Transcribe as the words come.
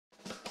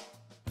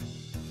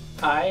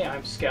Hi,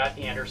 I'm Scott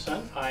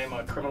Anderson. I'm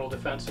a criminal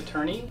defense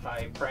attorney.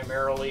 I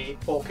primarily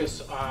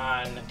focus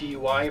on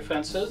DUI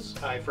offenses.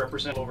 I've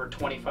represented over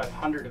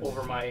 2,500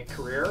 over my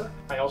career.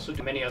 I also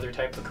do many other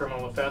types of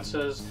criminal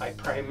offenses. I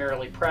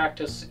primarily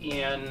practice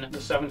in the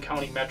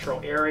 7-county metro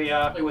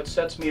area. What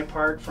sets me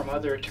apart from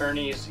other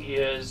attorneys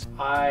is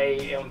I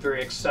am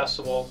very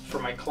accessible for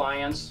my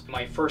clients.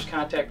 My first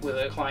contact with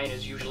a client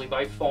is usually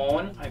by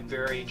phone. I'm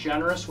very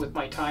generous with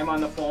my time on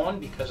the phone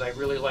because I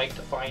really like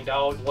to find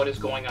out what is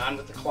going on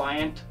with the client.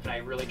 And I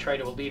really try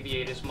to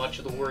alleviate as much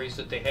of the worries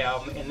that they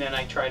have, and then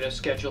I try to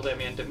schedule them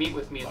in to meet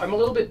with me. I'm a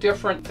little bit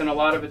different than a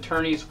lot of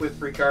attorneys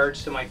with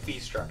regards to my fee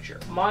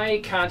structure. My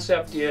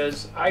concept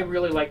is I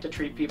really like to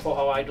treat people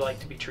how I'd like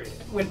to be treated.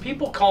 When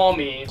people call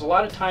me, a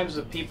lot of times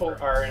the people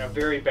are in a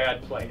very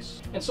bad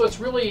place. And so it's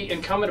really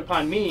incumbent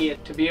upon me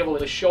to be able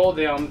to show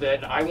them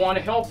that I want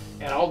to help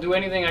and I'll do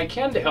anything I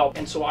can to help.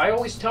 And so I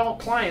always tell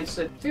clients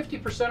that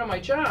 50% of my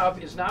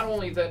job is not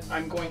only that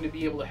I'm going to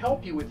be able to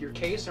help you with your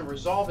case and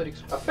resolve it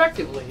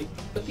effectively,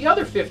 but the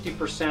other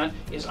 50%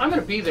 is I'm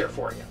going to be there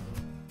for you.